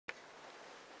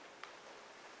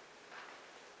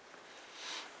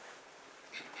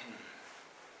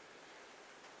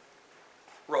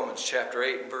Romans chapter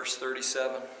 8 and verse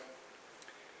 37.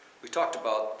 We talked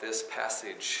about this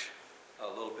passage a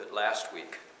little bit last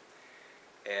week.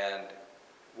 And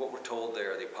what we're told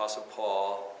there, the Apostle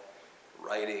Paul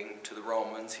writing to the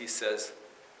Romans, he says,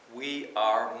 we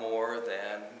are more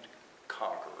than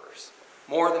conquerors.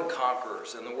 More than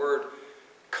conquerors. And the word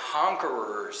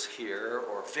conquerors here,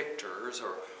 or victors,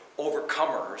 or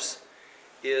overcomers,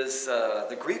 is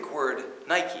the Greek word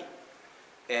Nike.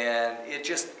 And it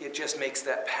just makes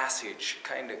that passage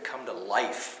kind of come to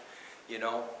life, you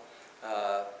know.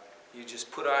 You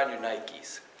just put on your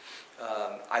Nikes.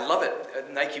 I love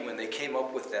it, Nike, when they came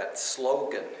up with that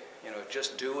slogan, you know,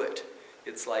 just do it.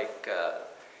 It's like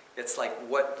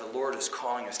what the Lord is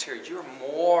calling us to. You're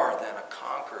more than a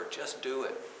conqueror, just do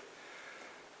it.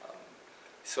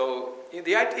 So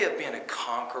the idea of being a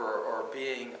conqueror or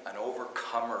being an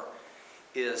overcomer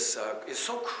is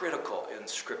so critical in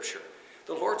Scripture.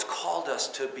 The Lord's called us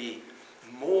to be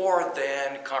more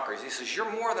than conquerors. He says,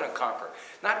 you're more than a conqueror.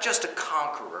 Not just a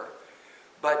conqueror,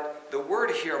 but the word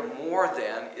here, more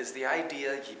than, is the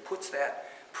idea, he puts that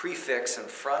prefix in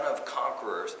front of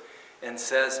conquerors and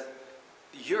says,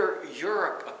 you're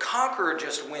a conqueror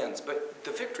just wins, but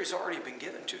the victory's already been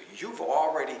given to you. You've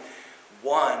already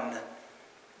won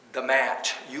the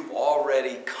match. You've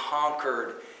already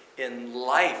conquered in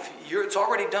life. It's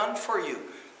already done for you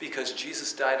because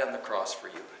Jesus died on the cross for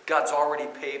you. God's already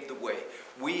paved the way.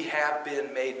 We have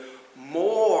been made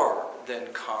more than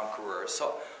conquerors.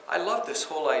 So I love this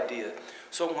whole idea.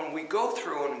 So when we go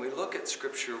through and we look at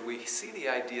Scripture, we see the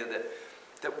idea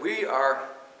that we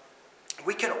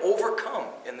can overcome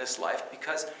in this life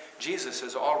because Jesus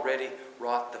has already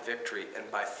wrought the victory.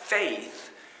 And by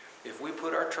faith, if we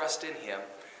put our trust in Him,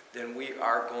 then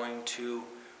we're going to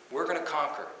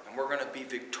conquer, and we're going to be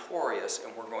victorious,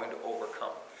 and we're going to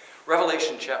overcome.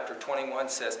 Revelation chapter 21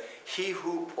 says, he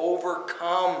who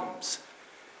overcomes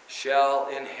shall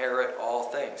inherit all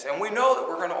things. And we know that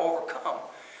we're going to overcome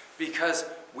because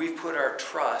we've put our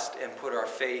trust and put our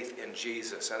faith in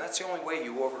Jesus. And that's the only way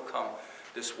you overcome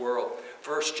this world.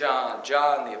 1 John,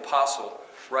 the apostle,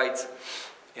 writes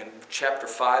in chapter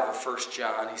 5 of 1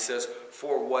 John, he says,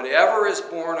 for whatever is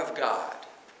born of God,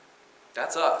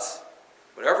 that's us,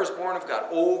 whatever is born of God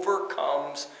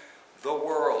overcomes the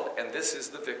world. And this is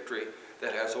the victory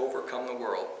that has overcome the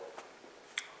world,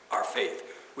 our faith.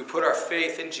 We put our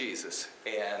faith in Jesus,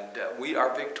 and we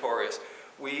are victorious.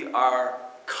 We are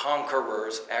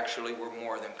conquerors. Actually, we're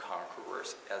more than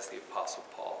conquerors, as the Apostle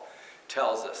Paul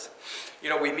tells us. You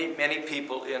know, we meet many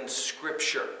people in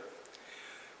Scripture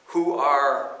who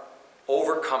are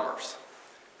overcomers,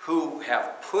 who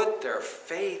have put their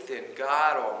faith in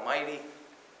God Almighty,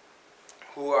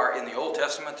 who are in the Old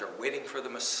Testament, they're waiting for the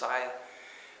Messiah,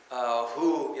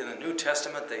 who in the New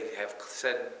Testament, they have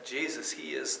said, Jesus,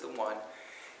 He is the one.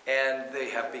 And they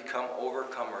have become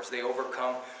overcomers. They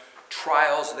overcome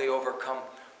trials. They overcome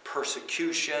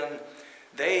persecution.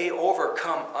 They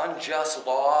overcome unjust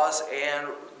laws and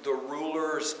the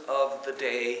rulers of the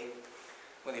day.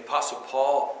 When the Apostle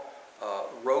Paul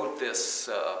wrote this,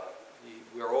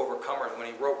 we are overcomers, when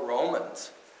he wrote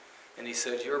Romans, and he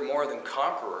said, you're more than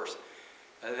conquerors,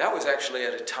 that was actually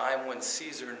at a time when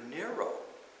Caesar Nero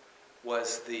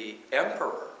was the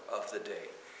emperor of the day.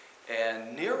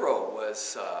 And Nero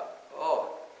was,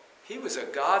 he was a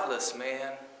godless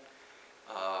man.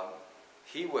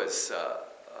 He was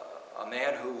a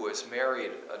man who was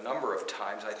married a number of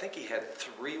times. I think he had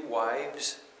 3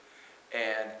 wives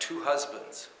and 2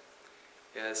 husbands.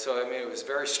 And so, I mean, it was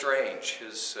very strange,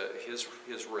 his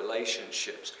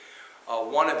relationships.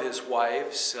 One of his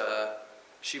wives,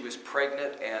 she was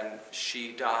pregnant and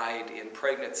she died in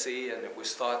pregnancy, and it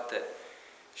was thought that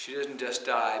she didn't just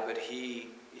die, but he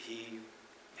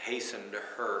hastened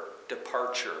her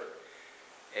departure.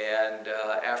 And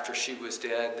after she was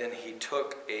dead, then he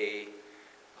took a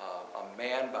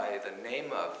man by the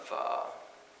name of, I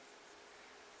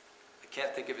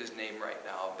can't think of his name right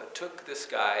now, but took this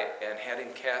guy and had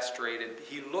him castrated.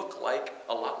 He looked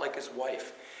a lot like his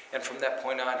wife. And from that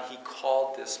point on, he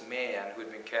called this man who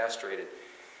had been castrated,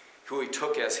 who he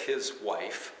took as his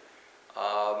wife,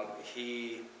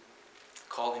 he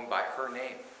called him by her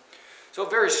name. So a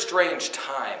very strange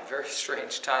time,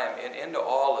 and into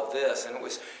all of this. And it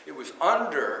was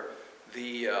under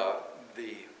the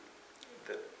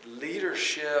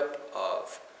leadership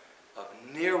of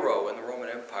Nero in the Roman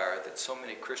Empire that so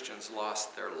many Christians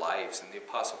lost their lives. And the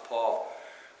Apostle Paul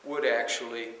would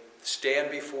actually stand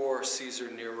before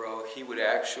Caesar Nero. He would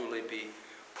actually be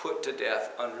put to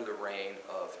death under the reign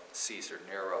of Caesar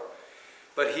Nero.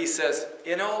 But he says,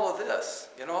 in all of this,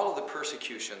 in all of the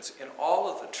persecutions, in all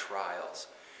of the trials,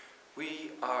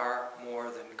 We are more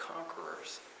than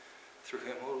conquerors through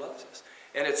him who loves us.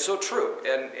 And it's so true.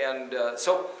 And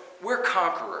so we're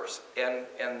conquerors. And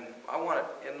I want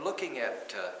to, in looking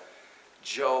at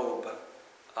Job,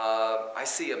 I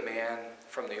see a man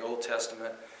from the Old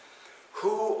Testament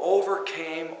who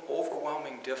overcame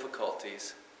overwhelming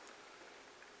difficulties.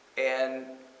 And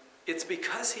it's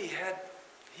because he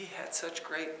had such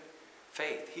great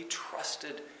faith. He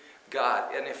trusted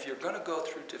God. And if you're going to go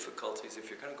through difficulties, if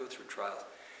you're going to go through trials,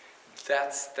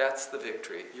 that's the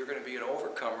victory. You're going to be an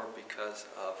overcomer because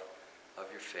of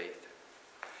your faith.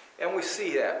 And we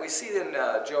see that. We see it in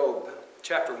Job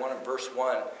chapter 1 and verse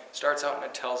 1. It starts out and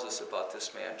it tells us about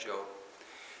this man, Job.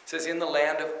 It says, in the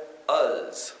land of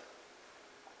Uz,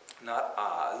 not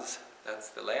Oz, that's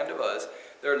the land of Uz,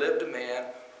 there lived a man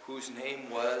whose name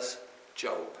was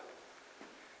Job.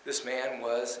 This man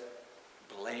was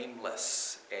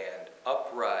blameless and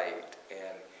upright,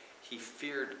 and he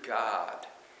feared God,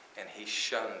 and he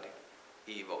shunned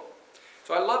evil.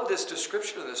 So I love this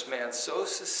description of this man, so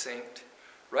succinct.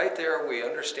 Right there we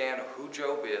understand who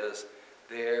Job is,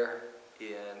 there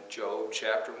in Job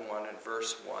chapter 1 and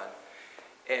verse 1.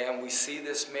 And we see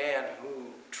this man who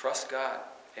trusts God,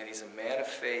 and he's a man of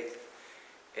faith.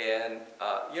 And,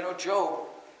 Job,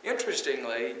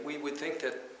 interestingly, we would think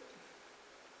that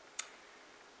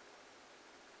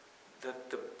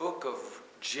the book of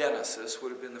Genesis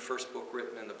would have been the first book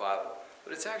written in the Bible.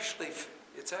 But it's actually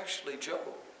Job.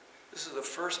 This is the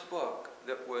first book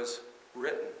that was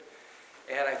written.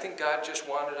 And I think God just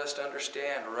wanted us to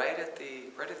understand right at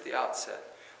the outset,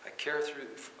 I care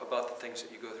about the things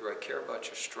that you go through. I care about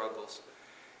your struggles.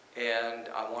 And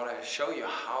I want to show you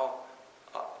how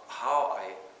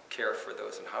I care for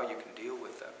those and how you can deal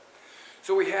with them.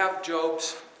 So we have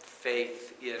Job's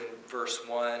faith in verse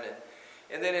 1.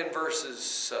 And then in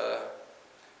verses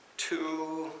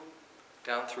 2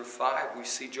 down through 5, we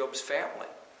see Job's family.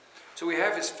 So we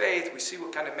have his faith. We see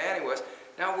what kind of man he was.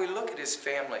 Now we look at his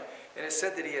family. And it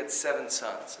said that he had 7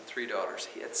 sons and 3 daughters.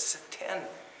 He had 10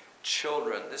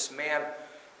 children. This man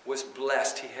was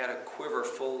blessed. He had a quiver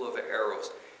full of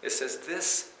arrows. It says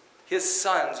his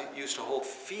sons used to hold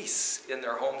feasts in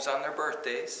their homes on their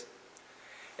birthdays.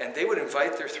 And they would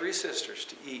invite their 3 sisters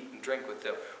to eat and drink with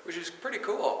them, which is pretty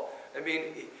cool. I mean,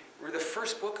 we're the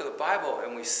first book of the Bible,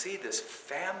 and we see this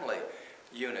family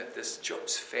unit, this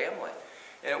Job's family.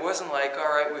 And it wasn't like, all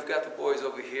right, we've got the boys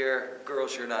over here,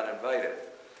 girls, you're not invited.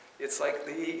 It's like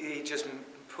he just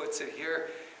puts it here.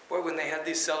 Boy, when they had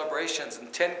these celebrations,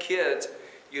 and 10 kids,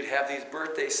 you'd have these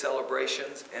birthday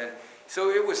celebrations. And so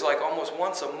it was like almost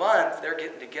once a month, they're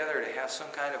getting together to have some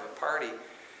kind of a party.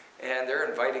 And they're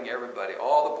inviting everybody,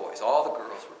 all the boys, all the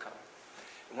girls were coming.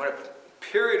 And when a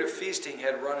period of feasting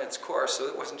had run its course, so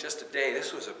it wasn't just a day,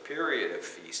 this was a period of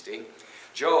feasting,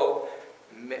 Job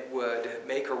would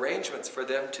make arrangements for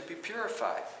them to be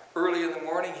purified. Early in the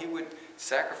morning, he would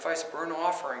sacrifice burnt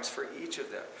offerings for each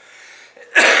of them,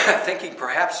 thinking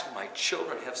perhaps my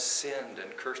children have sinned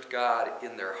and cursed God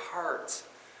in their hearts.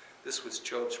 This was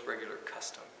Job's regular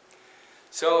custom.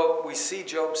 So we see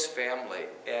Job's family,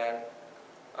 and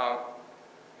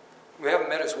we haven't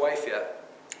met his wife yet.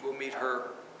 We'll meet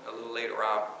her a little later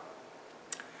on.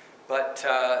 But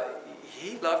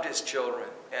he loved his children,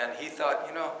 and he thought,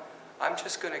 I'm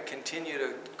just going to continue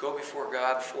to go before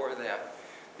God for them.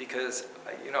 Because,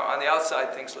 on the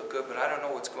outside things look good, but I don't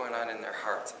know what's going on in their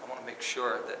hearts. I want to make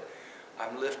sure that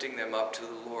I'm lifting them up to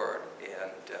the Lord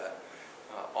and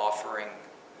offering,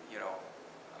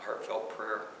 a heartfelt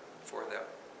prayer for them.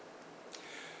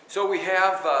 So we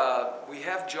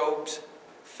have Job's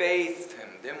faith,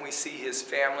 and then we see his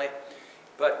family.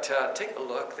 But take a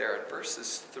look there at verse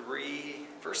 3.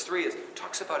 Verse 3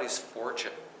 talks about his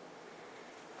fortune.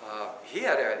 He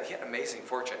had an amazing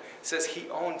fortune. It says he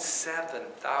owned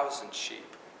 7,000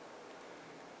 sheep,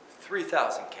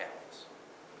 3,000 camels,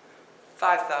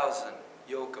 5,000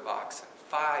 yoke of oxen,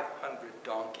 500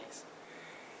 donkeys,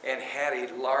 and had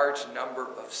a large number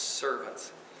of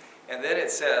servants. And then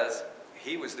it says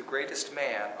he was the greatest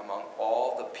man among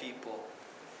all the people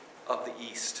of the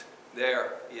East,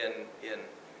 there in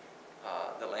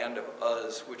the land of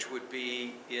Uz, which would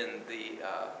be in the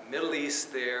Middle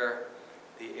East there,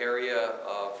 the area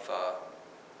of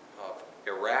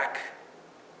Iraq,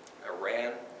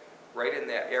 Iran, right in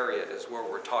that area is where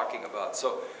we're talking about.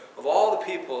 So of all the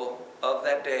people of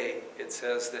that day, it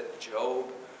says that Job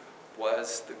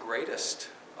was the greatest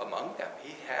among them.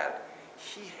 He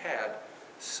had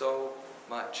so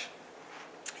much.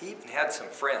 He even had some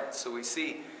friends. So we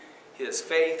see his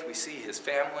faith, we see his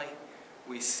family,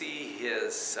 we see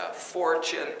his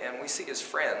fortune, and we see his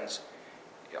friends.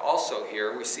 also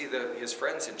here we see his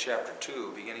friends in chapter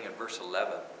 2, beginning in verse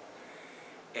 11.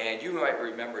 And you might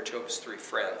remember Job's 3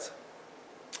 friends.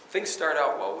 Things start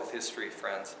out well with his 3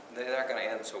 friends. They're not going to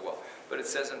end so well. But it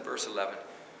says in verse 11,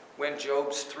 when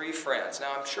Job's 3 friends,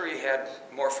 now I'm sure he had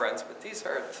more friends, but these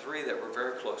are 3 that were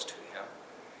very close to him.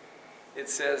 It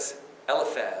says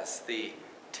Eliphaz, the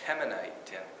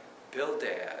Temanite, and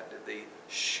Bildad, the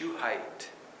Shuhite,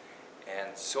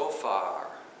 and Zophar.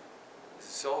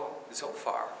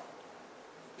 Zophar.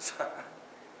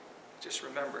 Just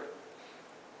remember it.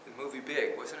 The movie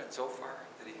Big, wasn't it Zophar?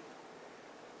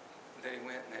 That he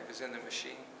went and it was in the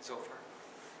machine, Zophar.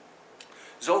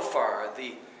 Zophar,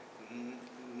 the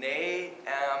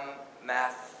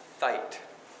Naamathite,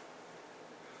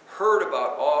 heard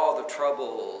about all the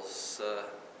troubles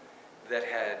that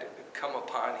had come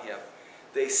upon him.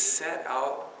 They set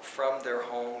out from their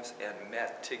homes and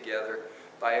met together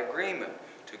by agreement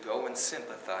to go and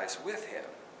sympathize with him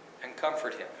and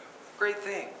comfort him. Great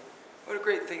thing. What a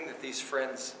great thing that these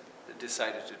friends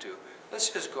decided to do. Let's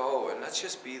just go and let's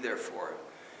just be there for him.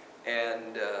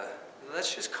 And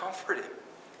let's just comfort him.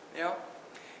 You know?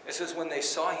 It says when they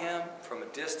saw him from a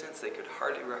distance, they could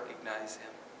hardly recognize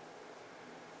him.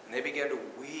 And they began to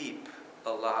weep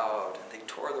aloud. And they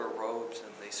tore their robes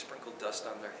and they sprinkled dust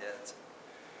on their heads.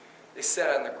 They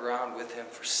sat on the ground with him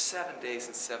for 7 days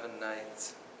and 7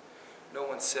 nights. No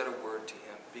one said a word to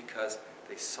him because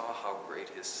they saw how great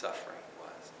his suffering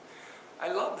was.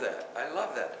 I love that. I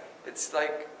love that. It's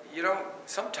like, you know,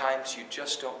 sometimes you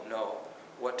just don't know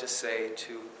what to say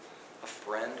to a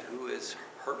friend who is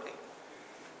hurting.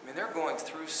 I mean, they're going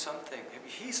through something.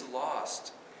 He's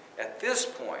lost, at this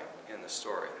point in the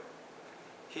story,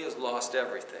 he has lost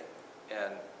everything.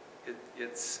 And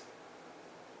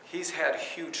he's had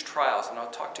huge trials, and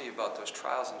I'll talk to you about those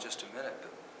trials in just a minute.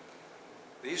 But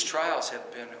these trials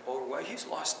have been overwhelming. He's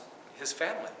lost his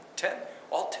family,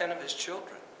 all 10 of his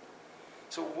children.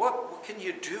 So what can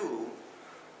you do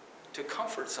to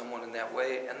comfort someone in that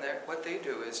way? And what they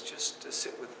do is just to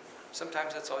sit with them.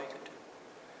 Sometimes that's all you can do.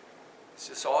 It's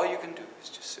just all you can do is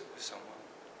just sit with someone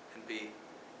and be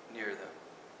near them.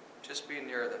 Just be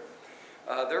near them.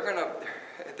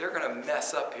 They're gonna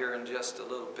mess up here in just a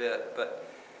little bit, but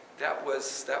that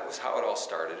was how it all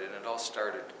started, and it all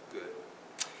started good.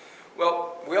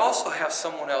 Well, we also have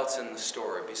someone else in the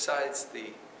story besides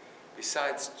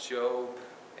Job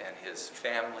and his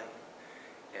family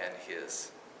and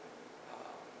his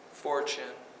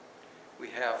fortune. We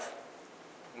have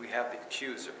the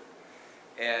accuser,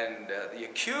 and the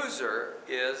accuser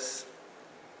is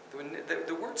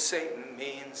the word Satan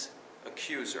means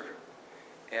accuser,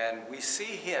 and we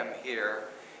see him here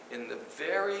in the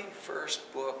very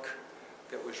first book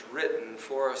that was written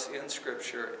for us in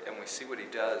Scripture, and we see what he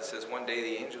does. It says one day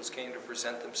the angels came to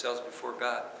present themselves before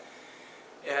God.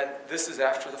 And this is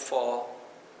after the fall,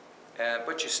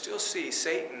 but you still see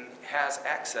Satan has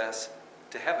access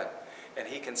to heaven, and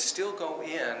he can still go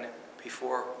in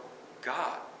before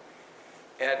God.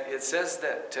 And it says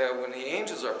that when the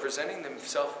angels are presenting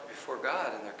themselves before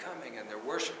God, and they're coming, and they're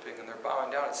worshiping, and they're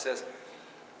bowing down, it says,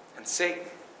 and Satan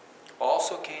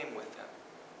also came with them.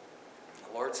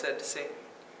 The Lord said to Satan,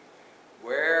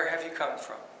 "Where have you come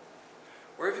from?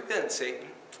 Where have you been,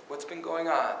 Satan? What's been going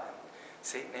on?"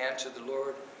 Satan answered the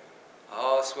Lord,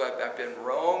 "Oh, so I've been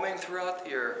roaming throughout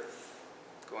the earth,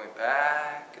 going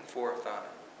back and forth on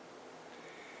it."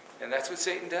 And that's what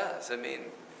Satan does. I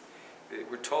mean,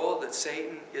 we're told that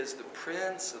Satan is the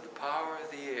prince of the power of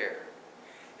the air.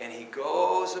 And he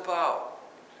goes about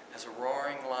as a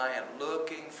roaring lion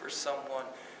looking for someone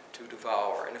to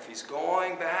devour. And if he's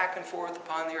going back and forth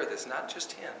upon the earth, it's not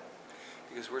just him.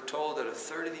 Because we're told that a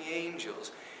third of the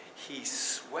angels he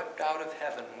swept out of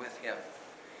heaven with him.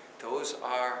 Those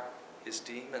are his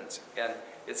demons. And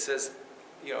it says,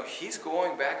 you know, he's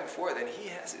going back and forth, and he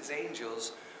has his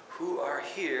angels who are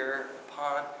here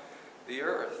upon the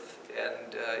earth.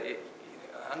 And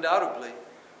undoubtedly,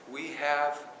 we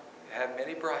have had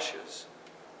many brushes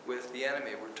with the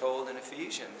enemy. We're told in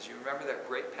Ephesians, you remember that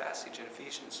great passage in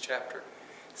Ephesians chapter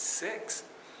 6,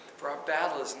 "For our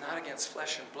battle is not against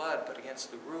flesh and blood, but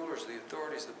against the rulers, the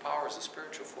authorities, the powers, the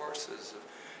spiritual forces of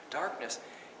darkness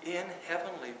in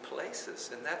heavenly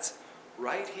places." And that's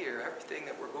right here, everything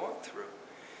that we're going through.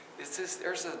 It's this,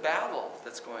 there's a battle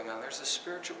that's going on. There's a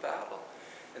spiritual battle.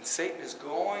 And Satan is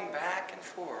going back and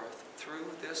forth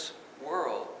through this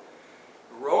world,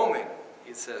 roaming,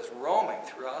 it says, roaming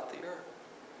throughout the earth.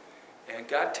 And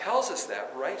God tells us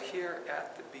that right here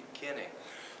at the beginning.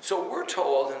 So we're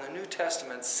told in the New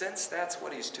Testament, since that's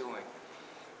what he's doing,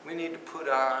 we need to put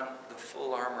on the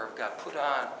full armor of God, put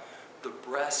on the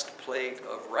breastplate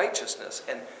of righteousness.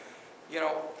 And, You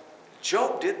know,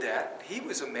 Job did that. He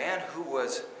was a man who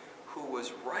was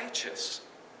righteous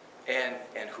and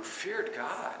who feared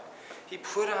God. He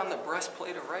put on the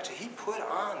breastplate of righteousness. He put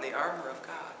on the armor of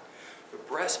God. The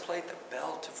breastplate, the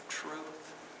belt of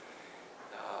truth.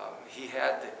 He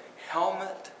had the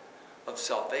helmet of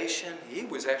salvation. He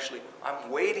was actually,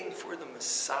 I'm waiting for the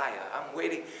Messiah. I'm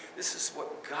waiting. This is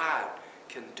what God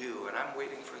can do, and I'm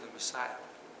waiting for the Messiah.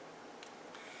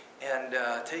 And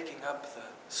taking up the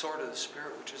sword of the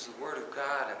Spirit, which is the Word of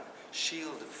God, and the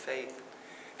shield of faith.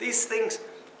 These things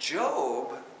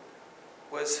Job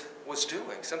was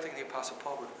doing, something the Apostle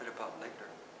Paul would write about later.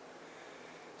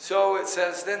 So it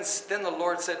says, then the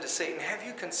Lord said to Satan, have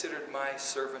you considered my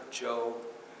servant Job?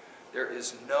 There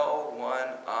is no one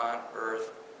on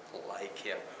earth like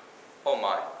him. Oh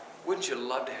my, wouldn't you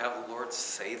love to have the Lord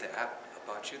say that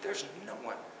about you? There's no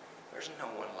one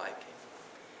like him.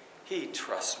 He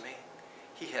trusts me.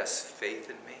 He has faith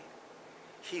in me.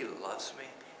 He loves me.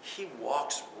 He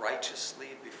walks righteously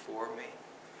before me.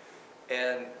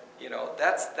 And, you know,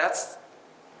 that's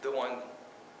the one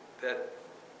that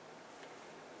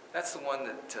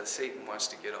Satan wants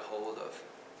to get a hold of.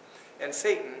 And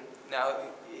Satan, now,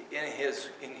 in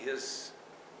his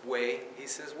way, he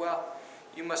says, well,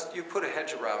 you put a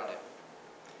hedge around him.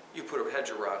 You put a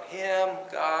hedge around him,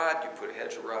 God. You put a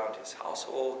hedge around his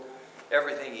household,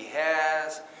 everything he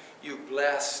has. You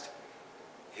blessed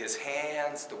his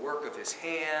hands, the work of his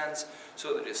hands,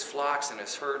 so that his flocks and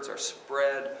his herds are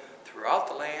spread throughout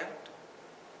the land.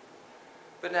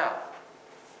 But now,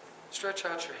 stretch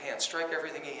out your hand, strike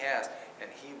everything he has, and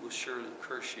he will surely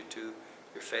curse you to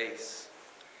your face.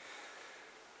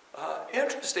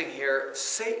 Interesting here,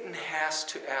 Satan has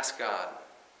to ask God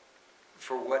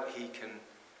for what he can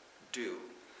do.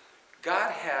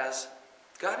 God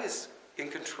is in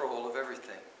control of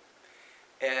everything.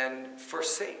 And for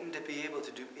Satan to be able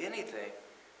to do anything,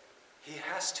 he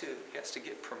has to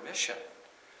get permission.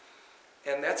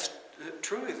 And that's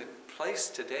truly the place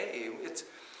today. It's,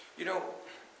 you know,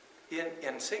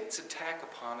 in Satan's attack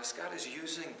upon us, God is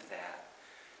using that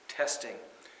testing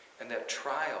and that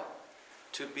trial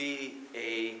to be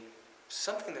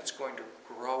something that's going to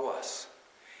grow us.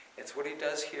 It's what he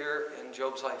does here in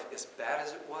Job's life. As bad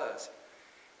as it was,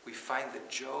 we find that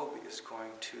Job is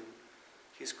going to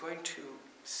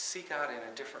seek out in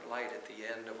a different light at the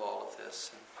end of all of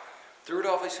this. And through it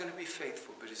all, he's going to be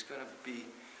faithful, but he's going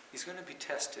to be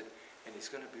tested, and he's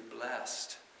going to be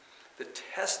blessed. The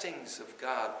testings of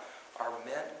God are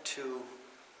meant to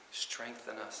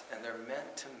strengthen us, and they're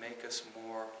meant to make us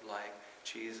more like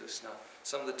Jesus. Now,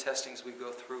 some of the testings we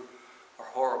go through are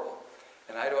horrible,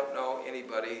 and I don't know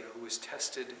anybody who was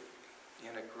tested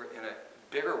in a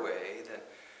bigger way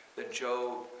than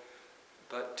Job.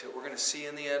 But we're going to see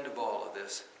in the end of all of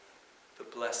this the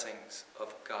blessings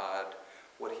of God,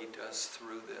 what he does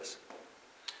through this.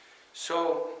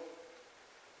 So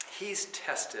he's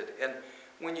tested, and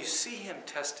when you see him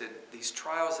tested, these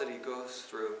trials that he goes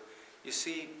through, you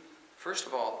see, first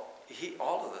of all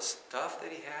of the stuff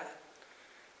that he had,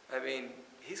 I mean,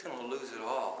 he's going to lose it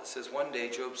all. It says, one day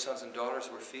Job's sons and daughters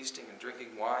were feasting and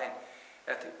drinking wine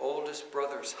at the oldest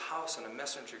brother's house, and a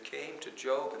messenger came to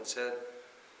Job and said,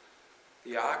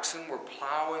 the oxen were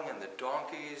plowing and the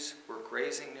donkeys were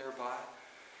grazing nearby,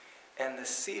 and the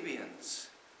Sabeans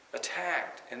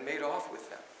attacked and made off with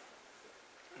them.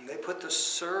 And they put the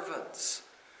servants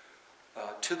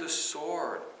to the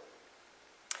sword,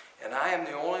 and I am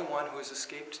the only one who has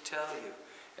escaped to tell you.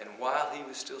 And while he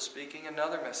was still speaking,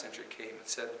 another messenger came and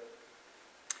said,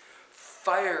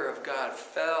 fire of God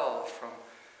fell from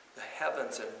the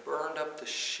heavens and burned up the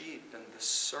sheep and the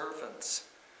servants,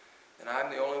 and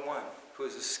I'm the only one who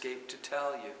has escaped to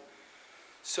tell you.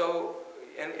 So,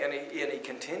 and he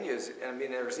continues, I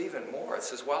mean, there's even more. It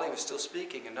says, while he was still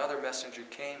speaking, another messenger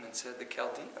came and said, the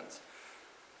Chaldeans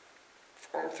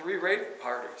formed 3 raiding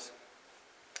parties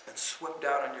and swept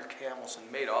down on your camels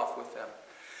and made off with them.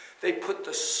 They put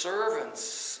the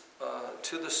servants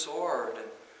to the sword, and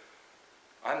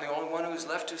I'm the only one who is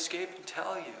left to escape and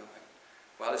tell you. And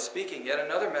while he's speaking, yet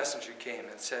another messenger came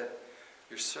and said,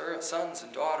 your sons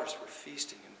and daughters were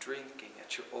feasting and drinking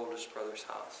at your oldest brother's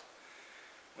house,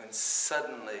 when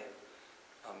suddenly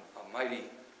a mighty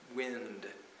wind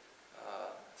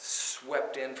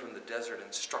swept in from the desert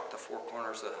and struck the 4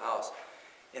 corners of the house,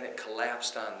 and it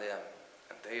collapsed on them,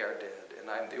 and they are dead, and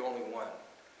I'm the only one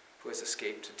who has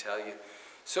escaped to tell you.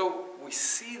 So we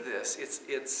see this.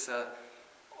 It's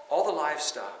all the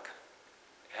livestock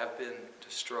have been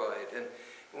destroyed,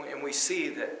 and we see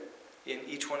that in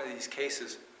each one of these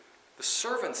cases, the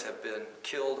servants have been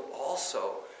killed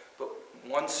also, but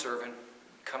one servant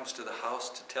comes to the house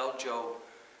to tell Job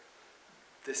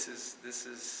this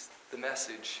is the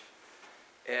message.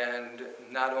 And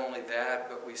not only that,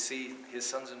 but we see his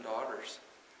sons and daughters.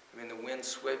 I mean, the wind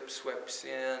sweeps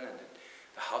in, and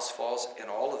the house falls, and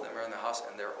all of them are in the house,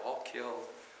 and they're all killed.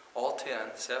 All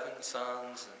 10, 7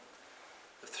 sons, and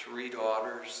the 3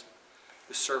 daughters.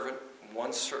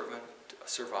 One servant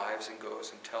survives and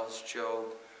goes and tells Job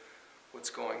what's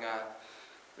going on.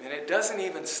 And it doesn't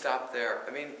even stop there.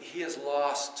 I mean, he has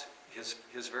lost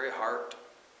his very heart.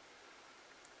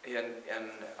 And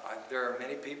there are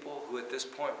many people who at this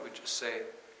point would just say,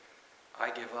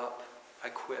 I give up, I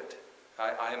quit.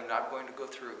 I am not going to go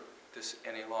through this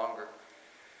any longer.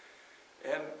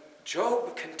 And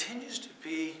Job continues to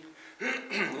be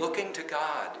looking to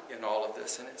God in all of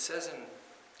this. And it says in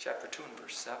chapter 2 and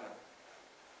verse 7,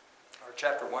 or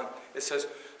chapter 1, it says,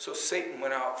 so Satan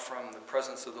went out from the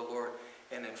presence of the Lord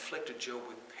and inflicted Job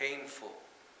with painful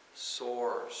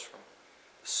sores from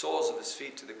the soles of his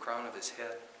feet to the crown of his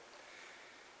head.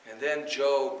 And then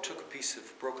Job took a piece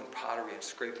of broken pottery and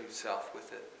scraped himself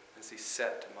with it as he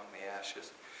sat among the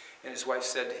ashes. And his wife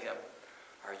said to him,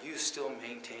 are you still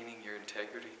maintaining your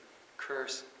integrity?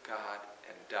 Curse God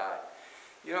and die.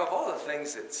 You know, of all the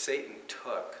things that Satan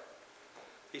took,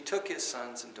 he took his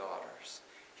sons and daughters.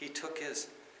 He took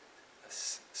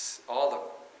all the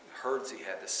herds he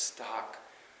had, the stock.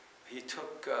 He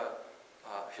took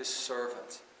his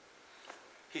servants.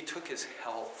 He took his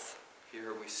health.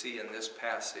 Here we see in this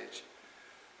passage.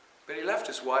 But he left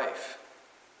his wife.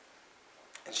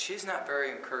 And she's not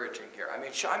very encouraging here. I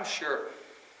mean, I'm sure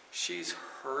she's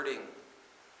hurting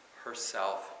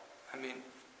herself. I mean,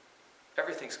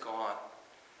 everything's gone.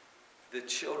 The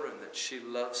children that she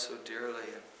loves so dearly.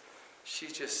 And she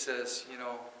just says, you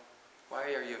know,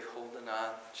 why are you holding on?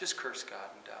 Just curse God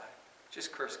and die.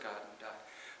 Just curse God and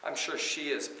die. I'm sure she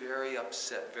is very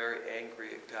upset, very angry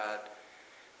at God.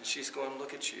 And she's going,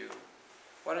 look at you.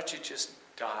 Why don't you just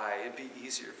die? It'd be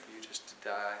easier for you just to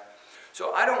die.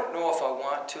 So I don't know if I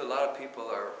want to. A lot of people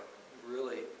are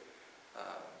really,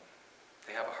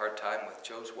 they have a hard time with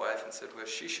Job's wife and said, well,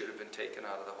 she should have been taken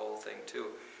out of the whole thing too.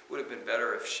 It would have been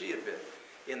better if she had been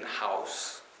in the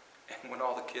house and when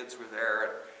all the kids were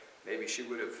there, maybe she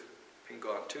would have been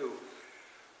gone too.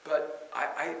 But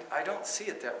I don't see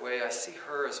it that way. I see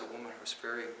her as a woman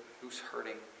who's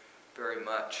hurting very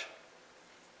much.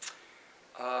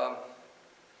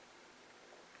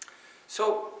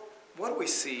 So what do we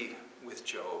see with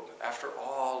Job after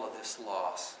all of this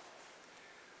loss?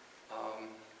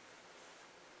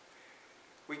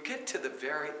 We get to the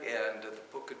very end of the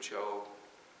book of Job,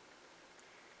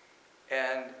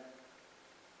 and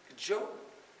Job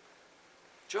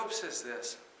says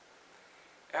this.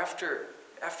 After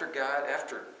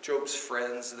Job's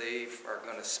friends, they are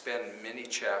going to spend many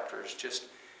chapters just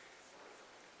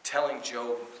telling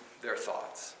Job their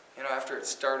thoughts. You know, after it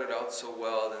started out so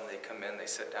well, then they come in, they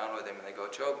sit down with him, and they go,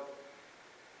 Job,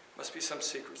 must be some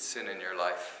secret sin in your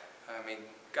life. I mean,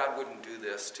 God wouldn't do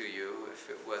this to you if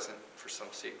it wasn't for some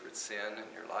secret sin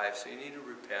in your life, so you need to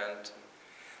repent. And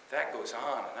that goes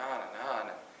on and on and on.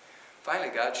 And finally,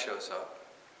 God shows up,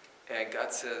 and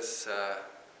God says,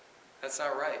 that's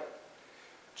not right.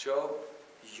 Job,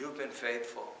 you've been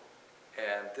faithful,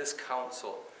 and this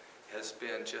counsel has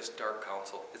been just dark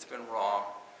counsel. It's been wrong.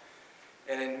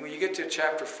 And then when you get to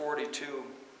chapter 42,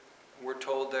 we're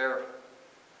told there,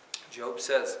 Job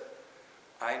says,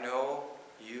 I know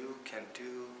you can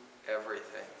do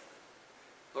everything.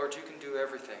 Lord, you can do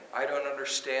everything. I don't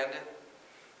understand it.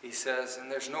 He says,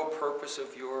 and there's no purpose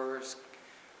of yours.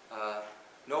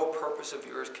 No purpose of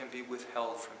yours can be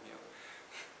withheld from you.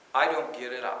 I don't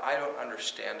get it. I don't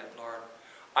understand it, Lord.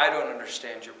 I don't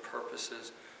understand your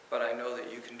purposes, but I know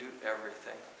that you can do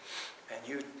everything. And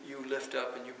you lift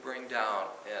up and you bring down,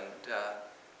 and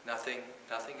nothing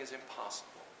is impossible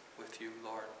with you,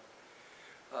 Lord.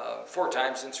 4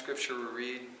 times in Scripture we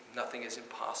read, nothing is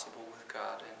impossible with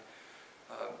God.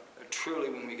 And truly,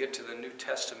 when we get to the New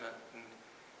Testament, and,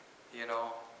 you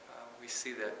know, we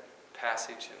see that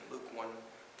passage in Luke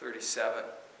 1:37,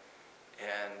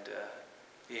 and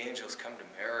the angels come to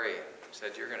Mary and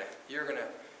said, "You're gonna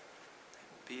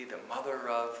be the mother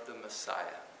of the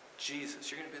Messiah,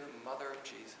 Jesus. You're going to be the mother of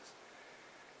Jesus."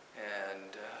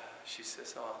 And she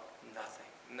says, "Oh,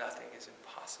 nothing is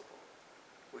impossible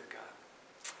with God."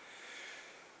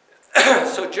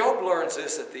 So Job learns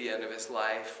this at the end of his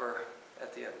life, or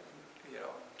at the end, you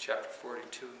know, chapter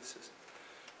 42. It says,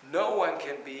 no one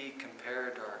can be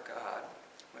compared to our God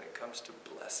when it comes to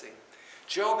blessing.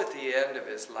 Job, at the end of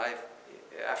his life,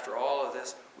 after all of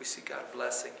this, we see God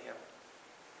blessing him.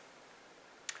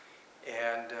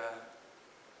 And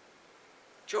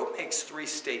Job makes 3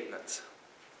 statements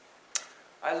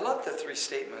I love the three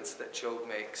statements that Job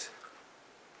makes.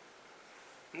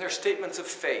 And they're statements of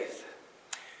faith.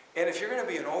 And if you're going to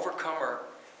be an overcomer,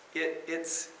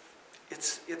 it's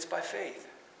by faith.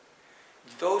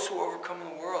 Those who overcome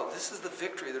the world, this is the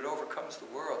victory that overcomes the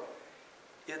world.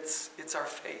 It's our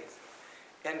faith.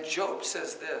 And Job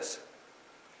says this.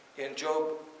 In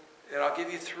Job, and I'll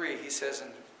give you three, he says in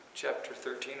chapter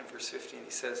 13 and verse 15,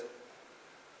 he says,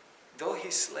 though he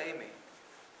slay me,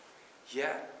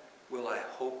 yet will I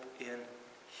hope in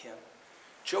him.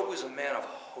 Job was a man of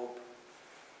hope.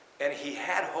 And he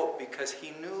had hope because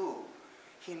he knew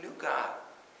God.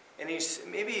 And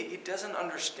maybe he doesn't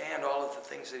understand all of the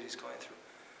things that he's going through.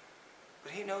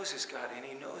 But he knows his God, and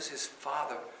he knows his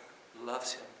Father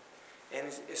loves him. And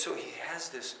so he has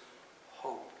this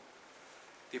hope.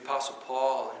 The Apostle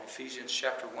Paul in Ephesians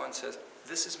chapter 1 says,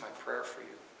 this is my prayer for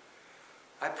you.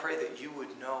 I pray that you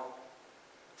would know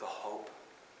the hope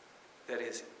that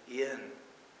is in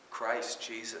Christ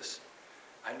Jesus.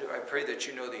 I pray that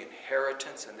you know the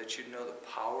inheritance and that you know the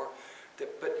power.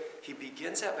 But he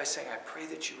begins that by saying, I pray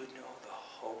that you would know the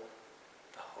hope.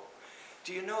 The hope.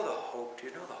 Do you know the hope? Do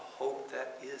you know the hope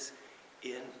that is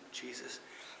in Jesus?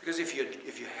 Because if you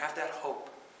have that hope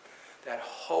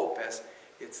as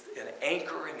it's an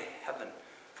anchor in heaven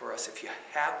for us, if you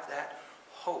have that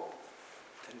hope,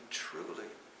 then truly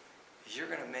you're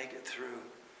going to make it through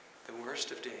the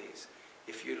worst of days.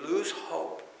 If you lose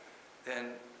hope,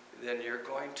 then you're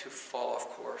going to fall off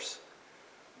course.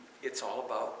 It's all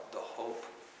about the hope.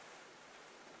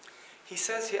 He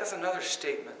says, he has another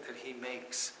statement that he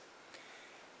makes.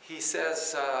 He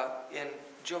says in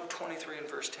Job 23 and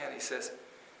verse 10, he says,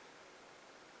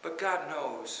 but God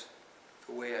knows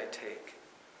the way I take.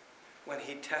 When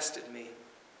he tested me,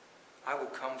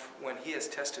 when he has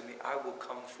tested me, I will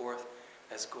come forth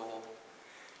as gold.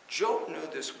 Job knew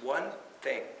this one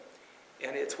thing,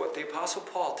 and it's what the Apostle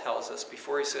Paul tells us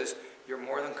before he says, you're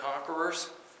more than conquerors.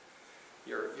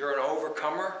 You're an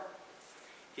overcomer.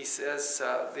 He says,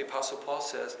 the Apostle Paul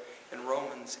says in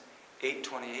Romans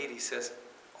 8:28, he says,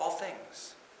 all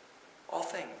things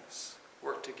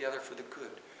work together for the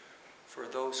good, for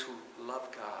those who love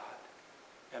God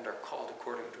and are called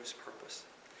according to his purpose.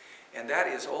 And that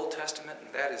is Old Testament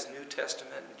and that is New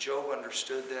Testament. And Job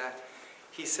understood that.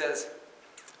 He says,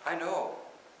 I know.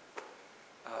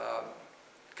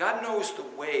 God knows the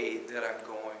way that I'm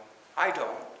going. I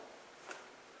don't.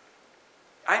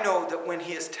 I know that when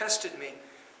he has tested me,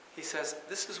 he says,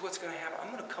 this is what's going to happen.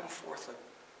 I'm going to come forth like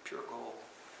pure gold.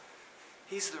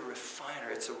 He's the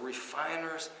refiner. It's a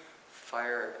refiner's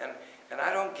fire. And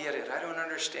I don't get it. I don't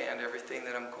understand everything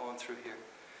that I'm going through here.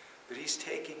 But he's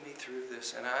taking me through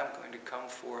this, and I'm going to come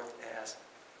forth as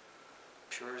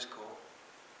pure as gold.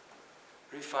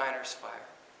 Refiner's fire.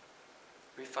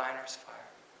 Refiner's fire.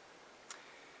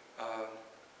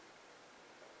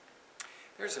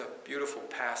 There's a beautiful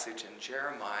passage in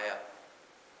Jeremiah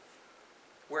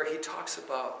where he talks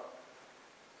about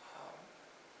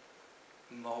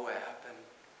Moab. And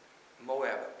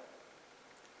Moab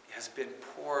has been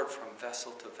poured from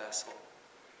vessel to vessel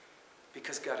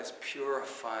because God is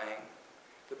purifying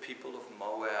the people of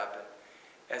Moab.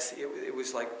 And as it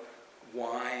was like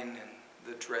wine and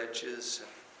the dredges.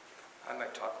 And I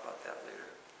might talk about that later.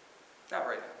 Not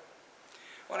right now.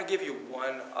 I want to give you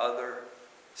one other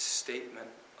statement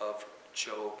of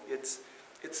Job. It's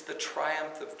the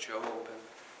triumph of Job.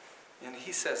 And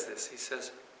he says this. He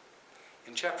says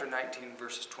in chapter 19,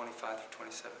 verses 25 through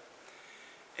 27.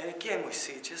 And again, we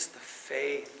see just the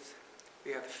faith.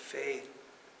 We have the faith,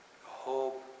 the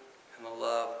hope, and the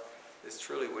love. That's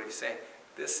truly what he's saying.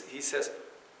 He says,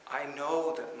 I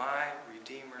know that my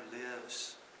Redeemer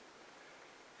lives,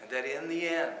 and that in the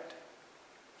end,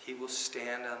 he will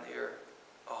stand on the earth.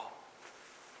 Oh,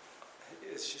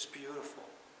 it's just beautiful.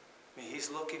 I mean,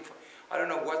 he's looking for, I don't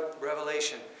know what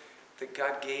revelation that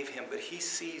God gave him, but he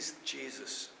sees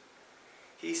Jesus.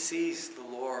 He sees the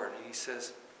Lord, and he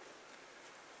says,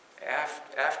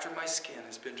 after my skin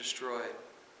has been destroyed,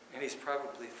 and he's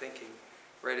probably thinking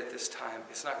right at this time,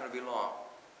 it's not going to be long,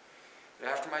 but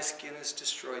after my skin is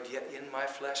destroyed, yet in my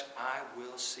flesh I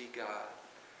will see God.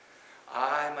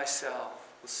 I myself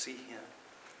will see him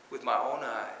with my own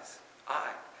eyes. I,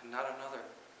 and not another.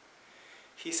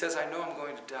 He says, I know I'm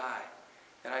going to die,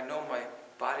 and I know my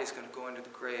body is going to go into the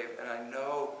grave, and I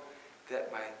know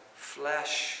that my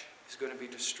flesh is going to be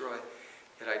destroyed,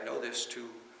 yet I know this too,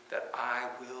 that I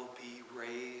will be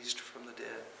raised from the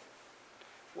dead.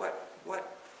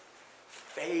 What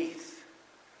faith,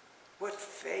 what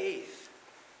faith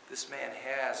this man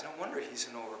has. No wonder he's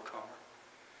an overcomer.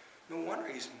 No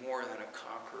wonder he's more than a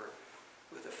conqueror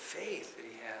with the faith that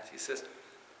he has. He says,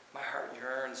 my heart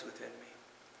yearns within me.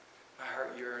 My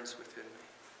heart yearns within me.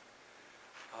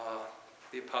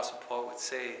 The Apostle Paul would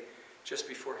say, just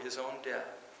before his own death,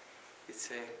 he'd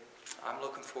say, I'm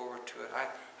looking forward to it.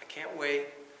 I can't wait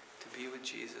to be with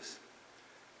Jesus.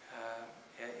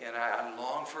 And I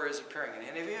long for his appearing. And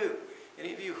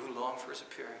any of you who long for his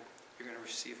appearing, you're going to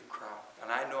receive a crown.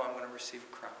 And I know I'm going to receive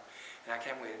a crown. And I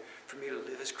can't wait. For me to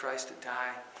live as Christ, to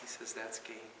die, he says that's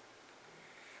gain.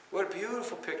 What a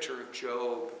beautiful picture of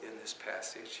Job in this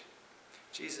passage.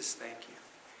 Jesus, thank you.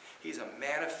 He's a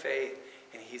man of faith,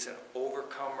 and he's an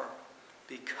overcomer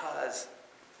because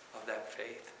of that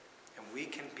faith. And we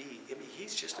can be, I mean,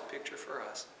 he's just a picture for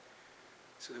us,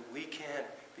 so that we can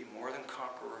be more than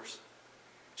conquerors.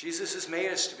 Jesus has made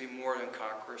us to be more than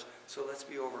conquerors, so let's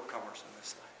be overcomers in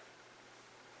this life.